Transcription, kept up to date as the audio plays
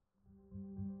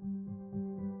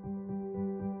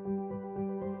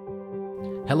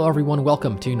Hello everyone,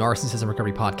 welcome to Narcissism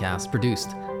Recovery Podcast,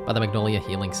 produced by the Magnolia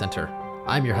Healing Center.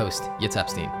 I'm your host, Yitz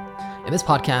Epstein. In this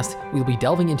podcast, we'll be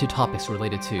delving into topics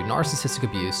related to narcissistic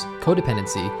abuse,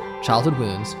 codependency, childhood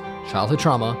wounds, childhood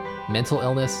trauma, mental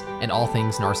illness, and all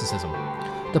things narcissism.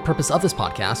 The purpose of this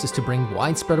podcast is to bring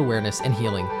widespread awareness and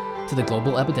healing to the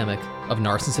global epidemic of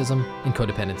narcissism and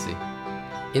codependency.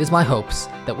 It is my hopes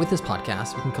that with this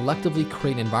podcast, we can collectively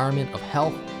create an environment of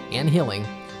health and healing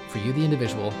for you, the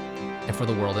individual, and for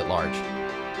the world at large.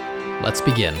 Let's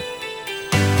begin.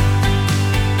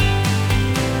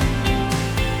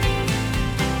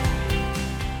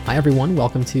 Hi everyone,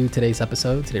 welcome to today's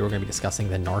episode. Today we're going to be discussing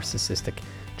the narcissistic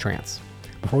trance.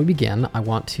 Before we begin, I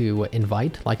want to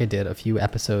invite, like I did a few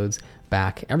episodes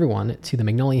back, everyone to the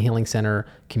Magnolia Healing Center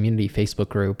community Facebook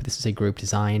group. This is a group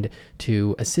designed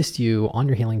to assist you on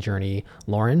your healing journey.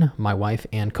 Lauren, my wife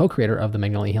and co-creator of the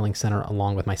Magnolia Healing Center,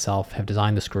 along with myself, have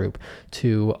designed this group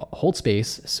to hold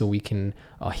space so we can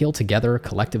heal together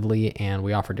collectively, and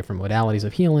we offer different modalities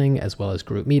of healing as well as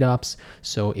group meetups.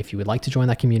 So if you would like to join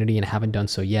that community and haven't done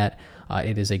so yet,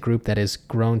 it is a group that has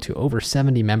grown to over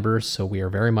 70 members, so we are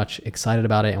very much excited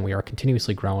about it and we are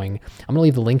continuously growing. I'm going to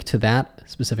leave the link to that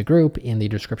specific group in the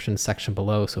description section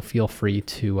below, so feel free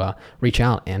to reach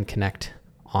out and connect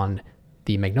on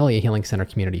the Magnolia Healing Center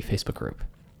community Facebook group.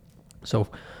 So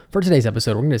for today's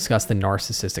episode, we're going to discuss the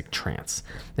narcissistic trance.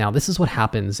 Now, this is what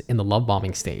happens in the love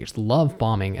bombing stage. The love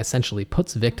bombing essentially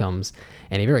puts victims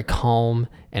in a very calm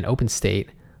and open state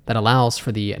that allows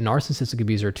for the narcissistic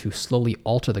abuser to slowly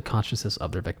alter the consciousness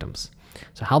of their victims.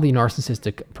 So how the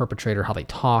narcissistic perpetrator, how they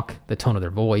talk, the tone of their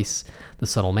voice, the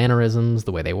subtle mannerisms,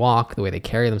 the way they walk, the way they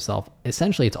carry themselves,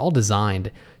 essentially it's all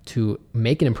designed to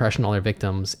make an impression on their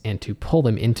victims and to pull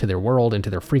them into their world, into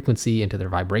their frequency, into their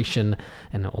vibration,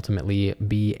 and ultimately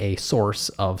be a source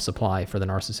of supply for the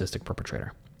narcissistic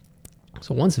perpetrator.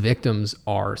 So once victims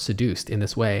are seduced in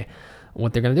this way,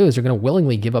 what they're going to do is they're going to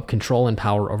willingly give up control and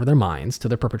power over their minds to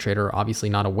the perpetrator, obviously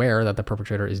not aware that the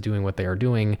perpetrator is doing what they are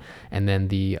doing. And then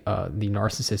the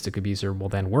narcissistic abuser will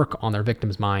then work on their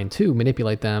victim's mind to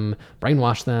manipulate them,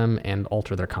 brainwash them, and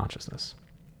alter their consciousness.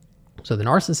 So the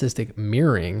narcissistic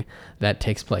mirroring that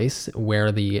takes place,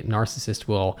 where the narcissist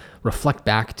will reflect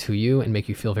back to you and make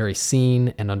you feel very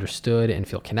seen and understood and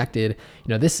feel connected.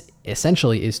 This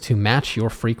essentially is to match your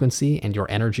frequency and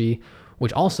your energy,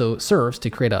 which also serves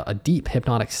to create a deep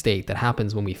hypnotic state that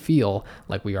happens when we feel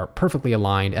like we are perfectly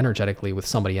aligned energetically with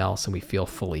somebody else and we feel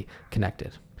fully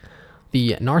connected.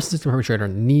 The narcissistic perpetrator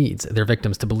needs their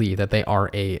victims to believe that they are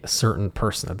a certain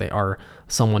person, that they are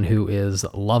someone who is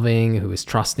loving, who is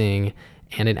trusting,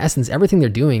 and in essence, everything they're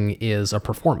doing is a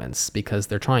performance because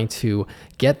they're trying to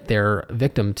get their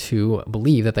victim to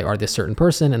believe that they are this certain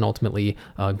person and ultimately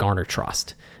garner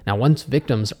trust. Now, once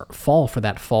victims fall for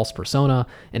that false persona,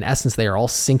 in essence, they are all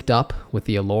synced up with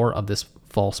the allure of this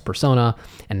false persona,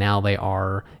 and now they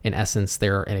are, in essence,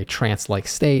 they're in a trance-like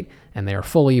state, and they are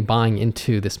fully buying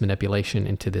into this manipulation,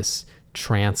 into this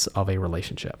trance of a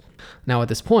relationship. Now, at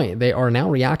this point, they are now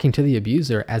reacting to the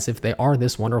abuser as if they are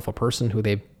this wonderful person who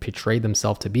they've portrayed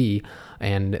themselves to be,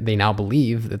 and they now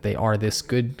believe that they are this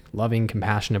good, loving,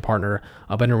 compassionate partner,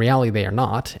 but in reality, they are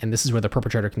not. And this is where the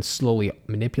perpetrator can slowly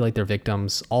manipulate their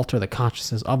victims, alter the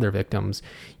consciousness of their victims,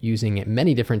 using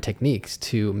many different techniques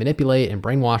to manipulate and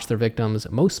brainwash their victims,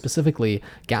 most specifically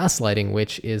gaslighting,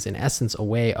 which is in essence a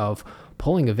way of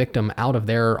pulling a victim out of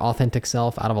their authentic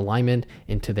self, out of alignment,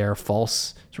 into their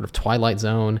false sort of twilight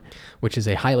zone, which is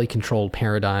a highly controlled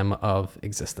paradigm of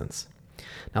existence.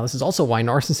 Now, this is also why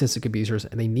narcissistic abusers,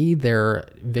 they need their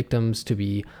victims to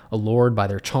be allured by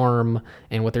their charm.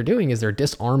 And what they're doing is they're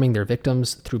disarming their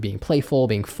victims through being playful,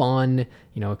 being fun,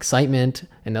 excitement.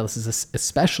 And now this is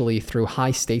especially through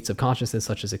high states of consciousness,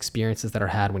 such as experiences that are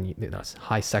had when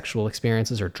high sexual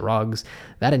experiences or drugs.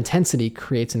 That intensity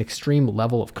creates an extreme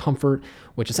level of comfort,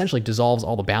 which essentially dissolves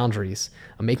all the boundaries,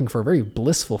 making for a very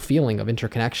blissful feeling of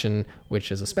interconnection,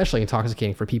 which is especially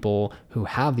intoxicating for people who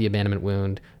have the abandonment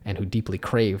wound and who deeply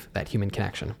crave that human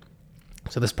connection.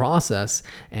 So this process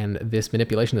and this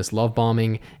manipulation, this love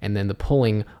bombing, and then the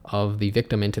pulling of the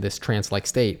victim into this trance-like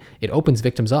state, it opens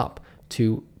victims up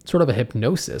to sort of a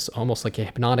hypnosis, almost like a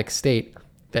hypnotic state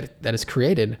that is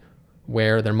created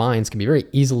where their minds can be very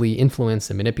easily influenced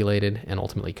and manipulated and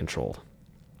ultimately controlled.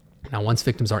 Now, once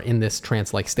victims are in this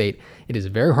trance-like state, it is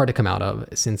very hard to come out of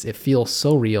since it feels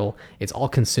so real, it's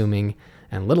all-consuming,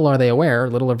 and little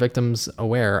are victims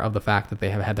aware of the fact that they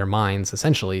have had their minds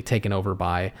essentially taken over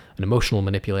by an emotional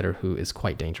manipulator who is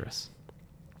quite dangerous.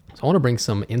 So I want to bring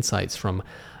some insights from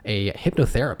a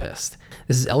hypnotherapist.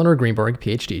 This is Eleanor Greenberg,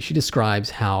 PhD. She describes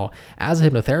how, as a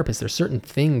hypnotherapist, there's certain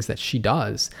things that she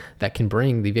does that can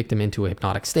bring the victim into a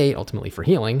hypnotic state, ultimately for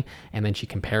healing, and then she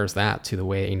compares that to the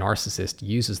way a narcissist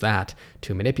uses that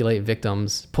to manipulate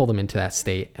victims, pull them into that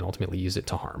state, and ultimately use it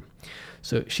to harm.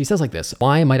 So she says like this: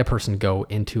 why might a person go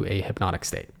into a hypnotic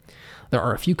state? There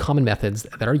are a few common methods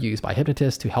that are used by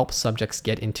hypnotists to help subjects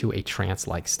get into a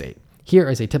trance-like state. Here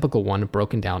is a typical one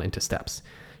broken down into steps.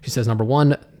 She says, number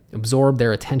one, absorb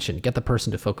their attention. Get the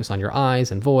person to focus on your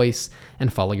eyes and voice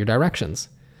and follow your directions.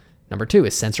 Number two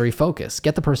is sensory focus.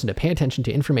 Get the person to pay attention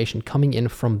to information coming in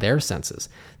from their senses.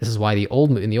 This is why in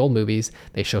the old movies,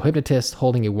 they show hypnotists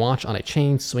holding a watch on a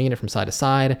chain, swinging it from side to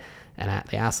side, and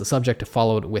they ask the subject to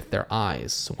follow it with their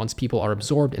eyes. So once people are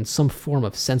absorbed in some form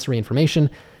of sensory information,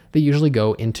 they usually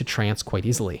go into trance quite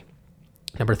easily.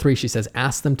 Number three, she says,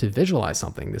 ask them to visualize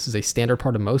something. This is a standard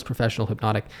part of most professional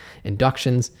hypnotic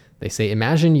inductions. They say,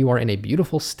 imagine you are in a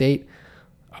beautiful safe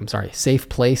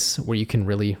place where you can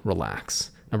really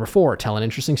relax. Number four, tell an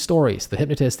interesting story. So the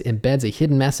hypnotist embeds a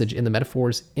hidden message in the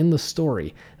metaphors in the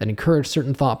story that encourage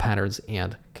certain thought patterns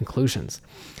and conclusions.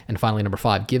 And finally, number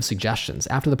five, give suggestions.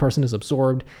 After the person is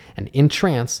absorbed and in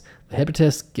trance, the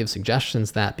hypnotist gives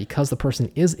suggestions that because the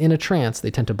person is in a trance,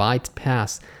 they tend to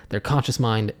bypass their conscious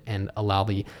mind and allow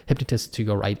the hypnotist to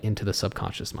go right into the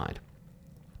subconscious mind.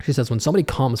 She says, when somebody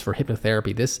comes for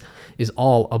hypnotherapy, this is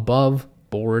all above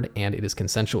board and it is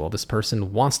consensual. This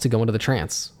person wants to go into the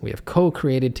trance. We have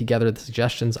co-created together the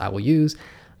suggestions I will use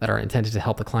that are intended to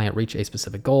help the client reach a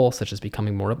specific goal, such as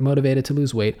becoming more motivated to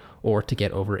lose weight or to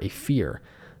get over a fear.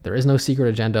 There is no secret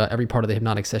agenda. Every part of the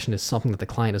hypnotic session is something that the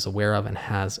client is aware of and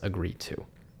has agreed to.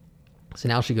 So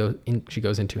now she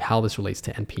goes into how this relates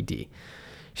to NPD.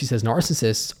 She says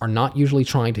narcissists are not usually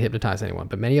trying to hypnotize anyone,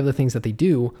 but many of the things that they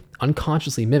do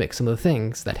unconsciously mimic some of the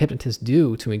things that hypnotists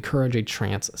do to encourage a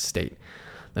trance state.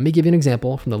 Let me give you an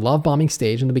example from the love bombing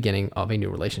stage in the beginning of a new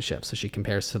relationship. So she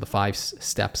compares to the 5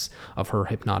 steps of her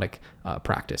hypnotic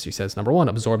practice. She says, number one,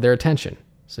 absorb their attention.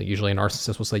 So usually a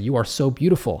narcissist will say, you are so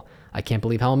beautiful. I can't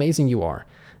believe how amazing you are.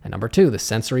 And number two, the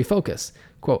sensory focus.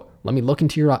 Quote, let me look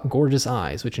into your gorgeous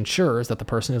eyes, which ensures that the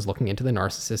person is looking into the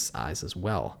narcissist's eyes as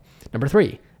well. Number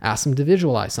three, ask them to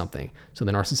visualize something. So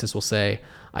the narcissist will say,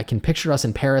 I can picture us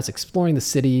in Paris exploring the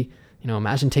city.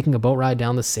 Imagine taking a boat ride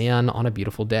down the Seine on a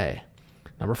beautiful day.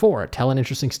 Number four, tell an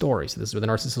interesting story. So this is where the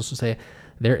narcissist will say,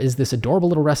 there is this adorable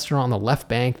little restaurant on the left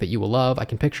bank that you will love. I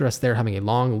can picture us there having a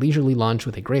long, leisurely lunch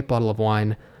with a great bottle of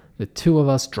wine, the two of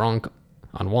us drunk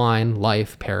on wine,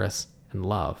 life, Paris, and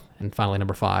love. And finally,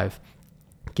 number five,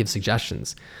 give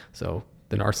suggestions. So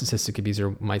the narcissistic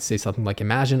abuser might say something like,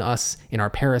 imagine us in our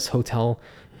Paris hotel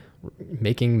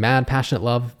making mad, passionate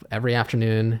love every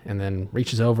afternoon, and then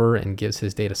reaches over and gives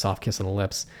his date a soft kiss on the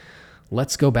lips.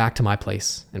 Let's go back to my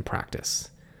place and practice.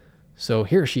 So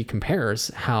here she compares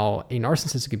how a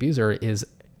narcissistic abuser is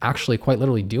actually quite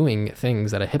literally doing things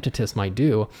that a hypnotist might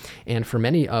do. And for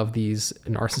many of these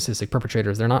narcissistic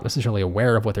perpetrators, they're not necessarily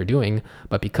aware of what they're doing,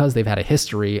 but because they've had a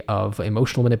history of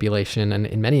emotional manipulation, and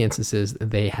in many instances,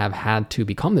 they have had to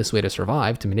become this way to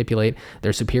survive, to manipulate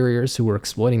their superiors who were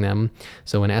exploiting them.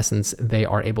 So in essence,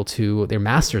 they're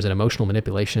masters at emotional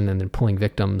manipulation and then pulling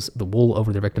the wool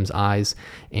over their victims' eyes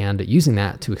and using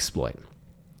that to exploit.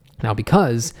 Now,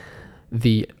 because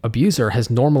the abuser has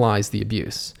normalized the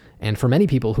abuse, and for many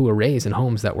people who were raised in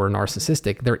homes that were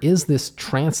narcissistic, there is this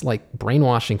trance-like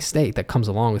brainwashing state that comes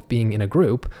along with being in a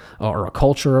group or a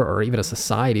culture or even a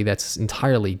society that's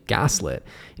entirely gaslit.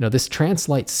 This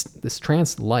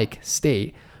trance-like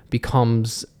state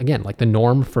becomes, again, like the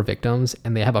norm for victims,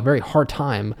 and they have a very hard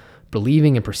time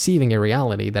believing and perceiving a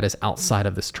reality that is outside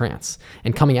of this trance.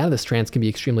 And coming out of this trance can be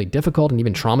extremely difficult and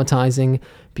even traumatizing,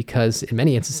 because in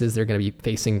many instances, they're going to be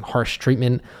facing harsh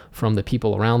treatment from the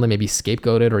people around them, maybe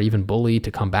scapegoated or even bullied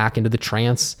to come back into the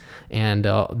trance. And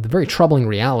the very troubling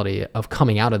reality of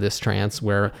coming out of this trance,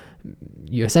 where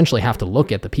you essentially have to look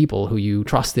at the people who you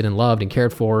trusted and loved and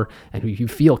cared for, and who you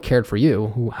feel cared for you,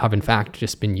 who have in fact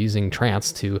just been using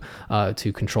trance to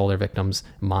control their victims'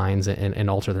 minds and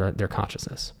alter their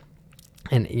consciousness.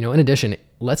 And, in addition,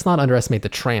 let's not underestimate the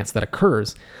trance that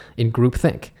occurs in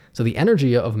groupthink. So the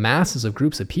energy of masses of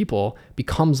groups of people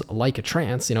becomes like a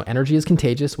trance. Energy is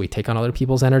contagious. We take on other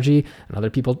people's energy, and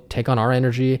other people take on our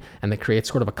energy, and that creates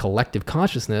sort of a collective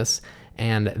consciousness.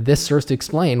 And this serves to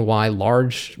explain why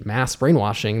large mass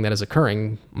brainwashing that is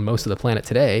occurring on most of the planet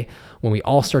today, when we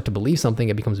all start to believe something,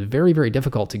 it becomes very, very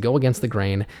difficult to go against the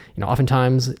grain.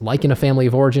 Oftentimes, like in a family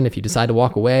of origin, if you decide to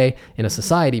walk away, in a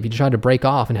society, if you try to break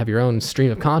off and have your own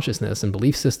stream of consciousness and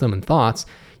belief system and thoughts,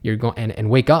 you're going and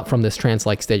wake up from this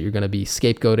trance-like state, you're going to be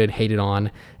scapegoated, hated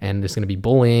on, and there's going to be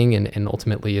bullying, and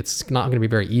ultimately it's not going to be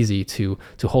very easy to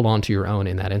hold on to your own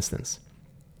in that instance.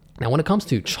 Now, when it comes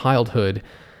to childhood,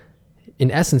 in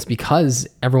essence, because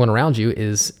everyone around you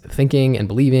is thinking and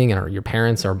believing, and your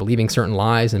parents are believing certain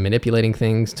lies and manipulating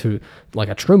things to like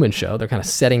a Truman Show, they're kind of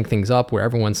setting things up where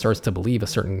everyone starts to believe a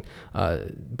certain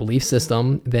belief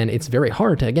system, then it's very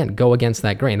hard to, again, go against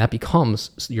that grain. That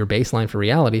becomes your baseline for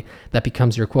reality. That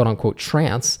becomes your quote unquote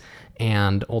trance.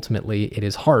 And ultimately, it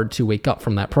is hard to wake up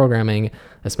from that programming,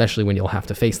 especially when you'll have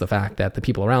to face the fact that the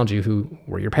people around you who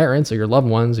were your parents or your loved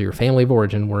ones or your family of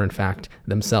origin were in fact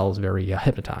themselves very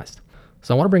hypnotized.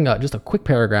 So I want to bring up just a quick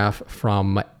paragraph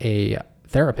from a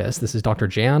therapist. This is Dr.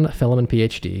 Jan Filliman,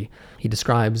 PhD. He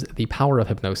describes the power of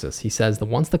hypnosis. He says that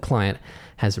once the client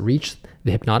has reached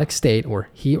the hypnotic state where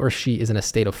he or she is in a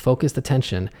state of focused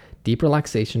attention, deep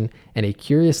relaxation, and a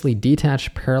curiously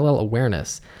detached parallel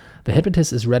awareness, the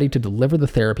hypnotist is ready to deliver the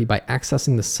therapy by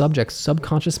accessing the subject's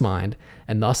subconscious mind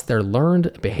and thus their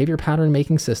learned behavior pattern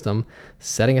making system,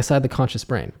 setting aside the conscious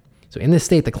brain. So in this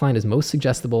state, the client is most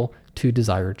suggestible to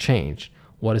desired change.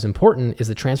 What is important is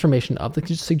the transformation of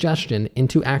the suggestion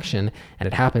into action, and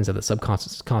it happens at the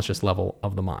subconscious level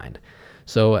of the mind.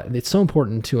 So it's so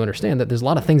important to understand that there's a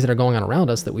lot of things that are going on around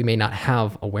us that we may not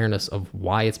have awareness of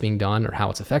why it's being done or how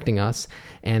it's affecting us.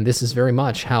 And this is very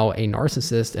much how a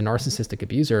narcissistic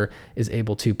abuser is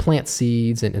able to plant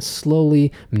seeds and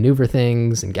slowly maneuver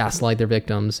things and gaslight their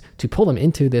victims to pull them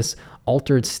into this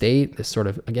altered state, this sort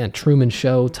of, again, Truman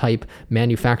Show type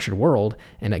manufactured world.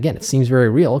 And again, it seems very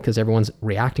real because everyone's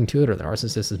reacting to it, or the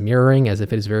narcissist is mirroring as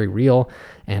if it is very real.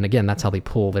 And again, that's how they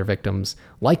pull their victims,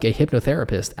 like a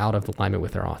hypnotherapist, out of alignment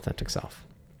with their authentic self.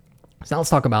 So now let's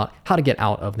talk about how to get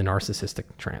out of the narcissistic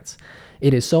trance.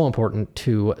 It is so important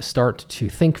to start to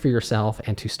think for yourself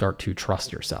and to start to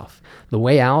trust yourself. The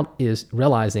way out is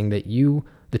realizing that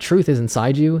the truth is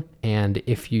inside you, and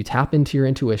if you tap into your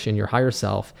intuition, your higher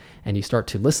self, and you start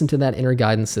to listen to that inner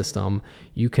guidance system,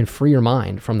 you can free your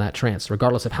mind from that trance,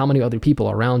 regardless of how many other people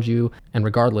are around you and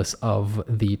regardless of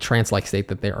the trance-like state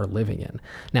that they are living in.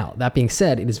 Now, that being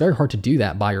said, it is very hard to do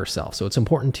that by yourself. So it's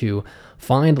important to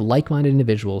find like-minded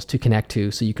individuals to connect to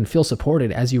so you can feel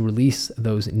supported as you release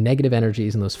those negative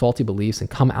energies and those faulty beliefs and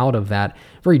come out of that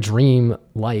very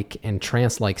dream-like and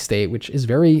trance-like state, which is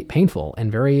very painful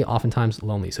and very oftentimes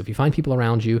lonely. So if you find people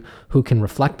around you who can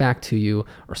reflect back to you,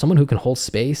 or someone who can hold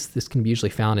space, this can be usually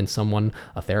found in someone,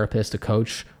 a therapist, a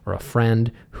coach, or a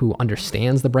friend who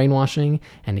understands the brainwashing,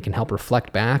 and it can help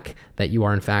reflect back that you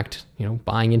are in fact,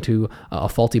 buying into a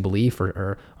faulty belief,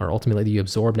 or ultimately you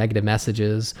absorb negative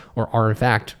messages, or are in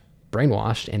fact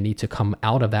brainwashed and need to come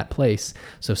out of that place.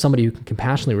 So somebody who can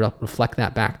compassionately reflect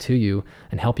that back to you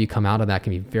and help you come out of that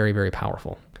can be very, very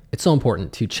powerful. It's so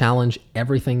important to challenge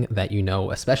everything that you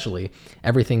know, especially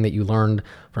everything that you learned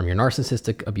from your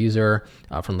narcissistic abuser,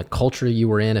 from the culture you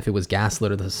were in, if it was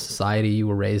gaslit, or the society you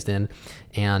were raised in,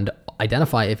 and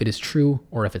identify if it is true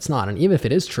or if it's not. And even if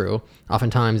it is true,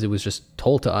 oftentimes it was just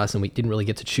told to us and we didn't really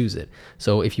get to choose it.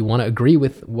 So if you want to agree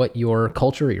with what your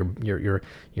culture,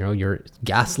 your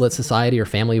gaslit society or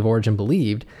family of origin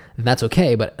believed, that's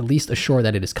okay, but at least assure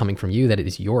that it is coming from you, that it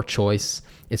is your choice.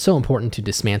 It's so important to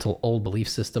dismantle old belief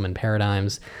system and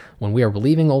paradigms. When we are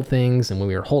believing old things and when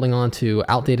we are holding on to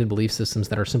outdated belief systems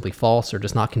that are simply false or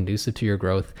just not conducive to your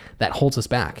growth, that holds us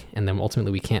back. And then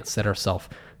ultimately we can't set ourselves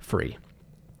free.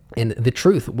 And the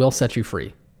truth will set you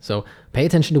free. So pay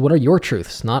attention to what are your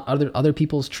truths, not other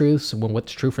people's truths,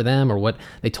 what's true for them or what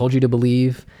they told you to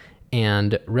believe,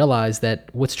 and realize that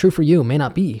what's true for you may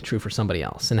not be true for somebody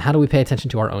else. And how do we pay attention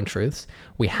to our own truths?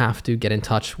 We have to get in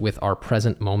touch with our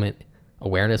present moment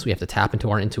awareness. We have to tap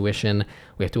into our intuition.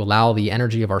 We have to allow the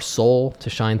energy of our soul to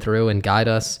shine through and guide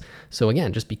us. So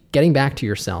again, just be getting back to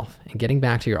yourself and getting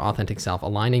back to your authentic self,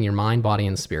 aligning your mind, body,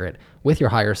 and spirit with your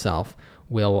higher self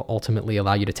will ultimately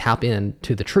allow you to tap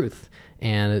into the truth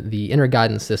and the inner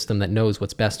guidance system that knows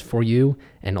what's best for you,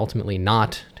 and ultimately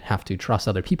not have to trust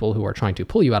other people who are trying to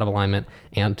pull you out of alignment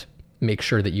and make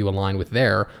sure that you align with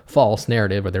their false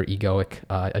narrative or their egoic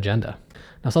agenda.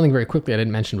 Now, something very quickly I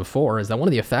didn't mention before is that one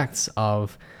of the effects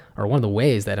of, or one of the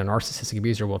ways that a narcissistic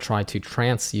abuser will try to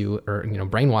trance you or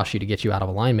brainwash you to get you out of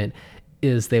alignment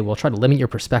is they will try to limit your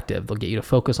perspective. They'll get you to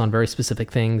focus on very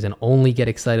specific things and only get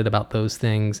excited about those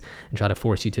things and try to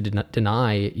force you to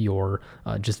deny your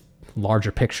just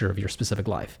larger picture of your specific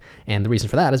life. And the reason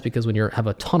for that is because when you have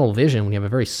a tunnel vision, when you have a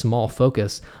very small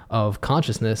focus of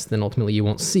consciousness, then ultimately you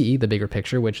won't see the bigger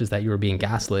picture, which is that you are being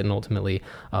gaslit and ultimately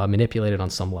manipulated on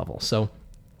some level. So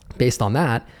Based on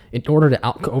that, in order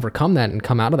to overcome that and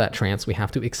come out of that trance, we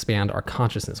have to expand our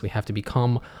consciousness. We have to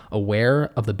become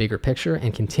aware of the bigger picture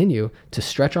and continue to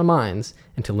stretch our minds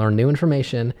and to learn new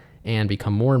information and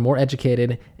become more and more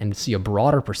educated and see a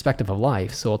broader perspective of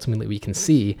life. So ultimately we can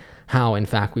see how, in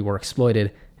fact, we were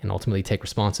exploited and ultimately take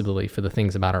responsibility for the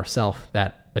things about ourselves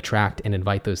that attract and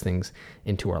invite those things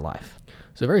into our life.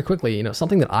 So very quickly,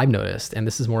 something that I've noticed, and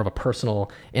this is more of a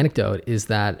personal anecdote, is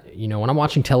that, when I'm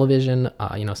watching television,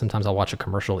 sometimes I'll watch a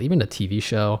commercial, even a TV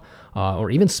show, or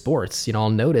even sports, I'll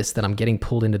notice that I'm getting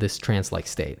pulled into this trance-like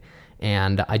state.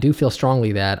 And I do feel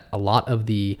strongly that a lot of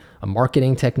the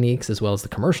marketing techniques, as well as the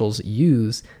commercials,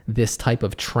 use this type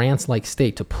of trance-like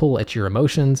state to pull at your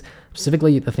emotions,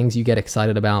 specifically the things you get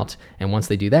excited about. And once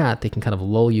they do that, they can kind of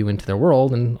lull you into their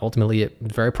world. And ultimately, it's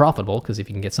very profitable, because if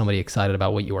you can get somebody excited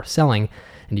about what you are selling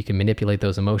and you can manipulate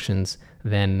those emotions,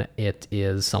 then it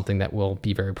is something that will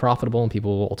be very profitable and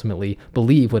people will ultimately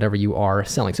believe whatever you are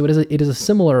selling. So it is a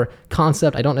similar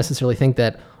concept. I don't necessarily think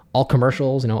that all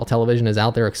commercials, all television is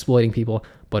out there exploiting people,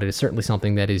 but it is certainly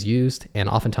something that is used, and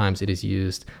oftentimes it is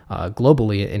used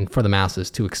globally and for the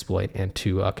masses to exploit and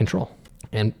to control.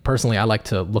 And personally, I like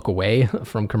to look away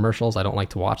from commercials. I don't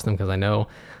like to watch them because I know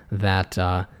that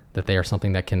that they are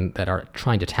something that are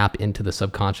trying to tap into the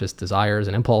subconscious desires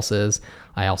and impulses.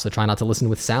 I also try not to listen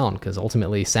with sound, because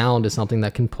ultimately sound is something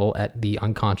that can pull at the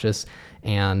unconscious.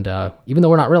 And even though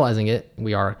we're not realizing it,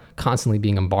 we are constantly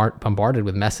being bombarded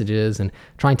with messages and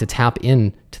trying to tap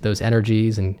into those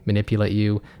energies and manipulate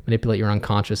your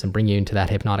unconscious and bring you into that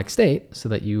hypnotic state so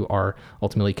that you are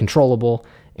ultimately controllable.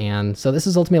 And so this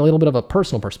is ultimately a little bit of a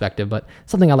personal perspective, but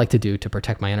something I like to do to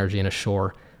protect my energy and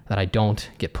assure that I don't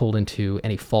get pulled into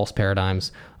any false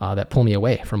paradigms that pull me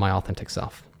away from my authentic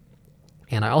self.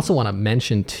 And I also want to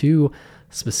mention two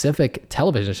specific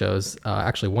television shows,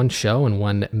 actually one show and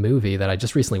one movie that I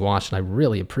just recently watched and I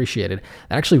really appreciated,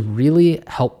 that actually really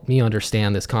helped me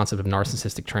understand this concept of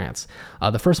narcissistic trance.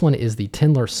 The first one is The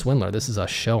Tinder Swindler. This is a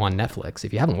show on Netflix.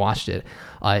 If you haven't watched it,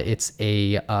 it's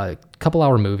a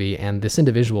couple-hour movie, and this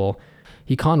individual,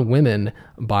 he conned women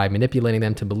by manipulating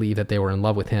them to believe that they were in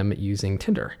love with him using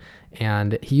Tinder.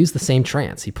 And he used the same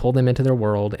trance. He pulled them into their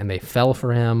world and they fell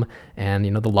for him, and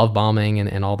the love bombing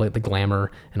and all the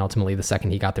glamour. And ultimately, the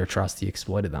second he got their trust, he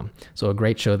exploited them. So a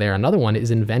great show there. Another one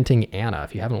is Inventing Anna.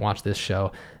 If you haven't watched this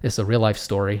show, it's a real life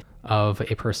story of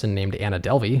a person named Anna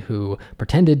Delvey who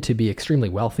pretended to be extremely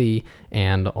wealthy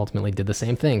and ultimately did the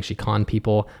same thing. She conned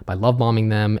people by love bombing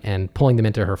them and pulling them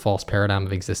into her false paradigm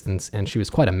of existence, and she was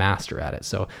quite a master at it.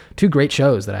 So two great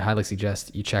shows that I highly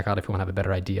suggest you check out if you want to have a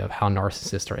better idea of how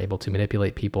narcissists are able to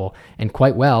manipulate people, and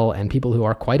quite well, and people who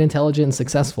are quite intelligent and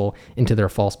successful, into their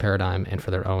false paradigm and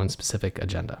for their own specific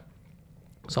agenda.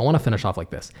 So I want to finish off like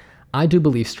this. I do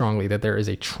believe strongly that there is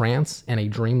a trance and a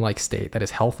dreamlike state that is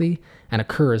healthy and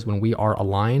occurs when we are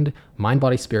aligned, mind,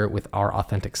 body, spirit, with our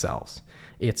authentic selves.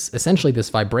 It's essentially this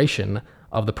vibration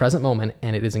of the present moment,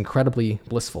 and it is incredibly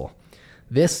blissful.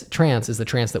 This trance is the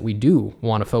trance that we do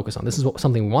want to focus on. This is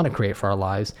something we want to create for our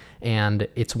lives, and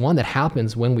it's one that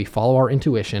happens when we follow our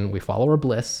intuition, we follow our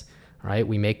bliss, right?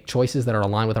 We make choices that are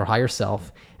aligned with our higher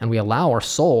self, and we allow our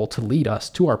soul to lead us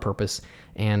to our purpose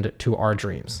and to our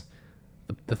dreams.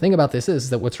 The thing about this is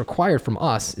that what's required from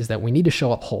us is that we need to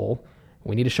show up whole.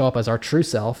 We need to show up as our true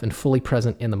self and fully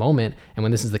present in the moment. And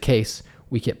when this is the case,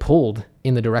 we get pulled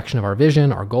in the direction of our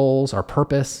vision, our goals, our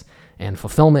purpose, and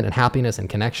fulfillment and happiness and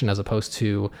connection, as opposed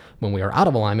to when we are out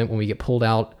of alignment, when we get pulled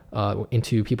out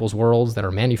into people's worlds that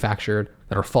are manufactured,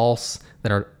 that are false,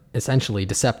 that are essentially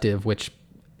deceptive, which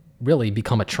really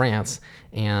become a trance,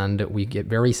 and we're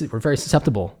very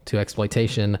susceptible to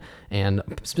exploitation, and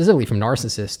specifically from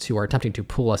narcissists who are attempting to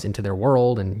pull us into their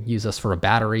world and use us for a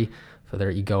battery for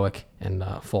their egoic and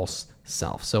false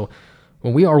self. So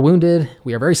when we are wounded,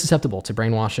 we are very susceptible to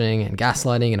brainwashing and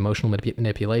gaslighting and emotional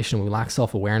manipulation. When we lack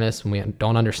self-awareness, when we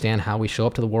don't understand how we show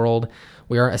up to the world,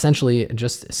 we are essentially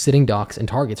just sitting ducks and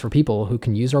targets for people who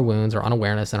can use our wounds, our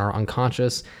unawareness, and our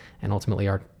unconscious, and ultimately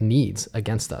our needs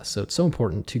against us. So it's so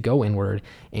important to go inward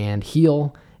and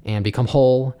heal and become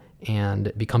whole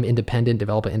and become independent,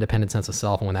 develop an independent sense of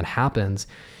self. And when that happens,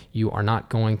 you are not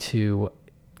going to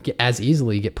as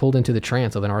easily get pulled into the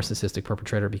trance of a narcissistic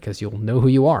perpetrator, because you'll know who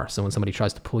you are. So when somebody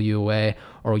tries to pull you away,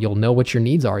 or you'll know what your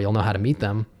needs are, you'll know how to meet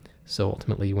them. So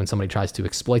ultimately, when somebody tries to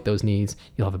exploit those needs,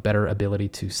 you'll have a better ability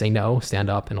to say no, stand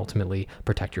up, and ultimately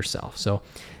protect yourself. So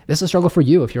this is a struggle for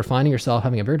you if you're finding yourself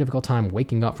having a very difficult time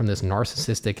waking up from this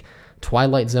narcissistic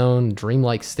twilight zone,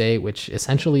 dreamlike state, which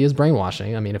essentially is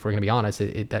brainwashing. I mean, if we're going to be honest,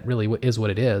 that really is what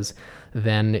it is.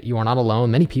 Then you are not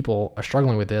alone. Many people are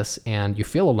struggling with this, and you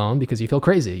feel alone because you feel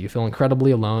crazy. You feel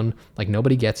incredibly alone, like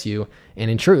nobody gets you. And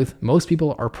in truth, most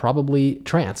people are probably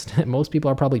tranced. Most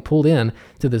people are probably pulled in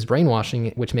to this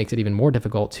brainwashing, which makes it even more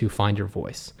difficult to find your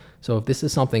voice. So if this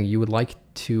is something you would like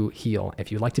to heal,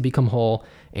 if you'd like to become whole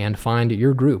and find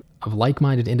your group of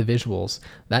like-minded individuals,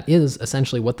 that is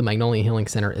essentially what the Magnolia Healing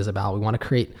Center is about. We want to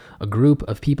create a group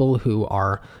of people who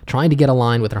are trying to get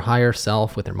aligned with their higher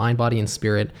self, with their mind, body, and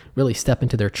spirit, really step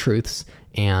into their truths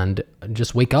and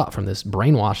just wake up from this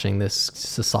brainwashing, this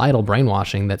societal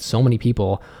brainwashing that so many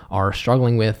people are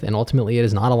struggling with. And ultimately it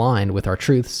is not aligned with our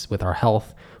truths, with our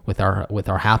health, with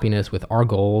our happiness, with our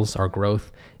goals, our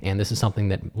growth. And this is something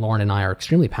that Lauren and I are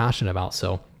extremely passionate about.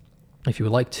 So if you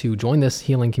would like to join this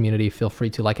healing community, feel free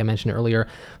to, like I mentioned earlier,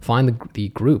 find the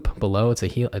group below. It's a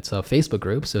Facebook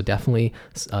group, so definitely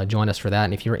join us for that.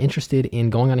 And if you're interested in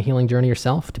going on a healing journey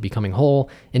yourself to becoming whole,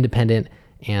 independent,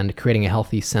 and creating a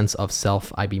healthy sense of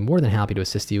self, I'd be more than happy to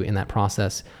assist you in that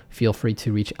process. Feel free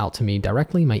to reach out to me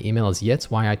directly. My email is yitz,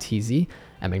 Y-I-T-Z,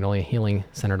 at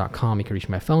magnoliahealingcenter.com. You can reach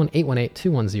my phone,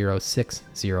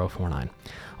 818-210-6049. I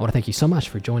want to thank you so much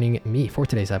for joining me for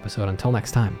today's episode. Until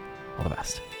next time, all the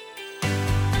best.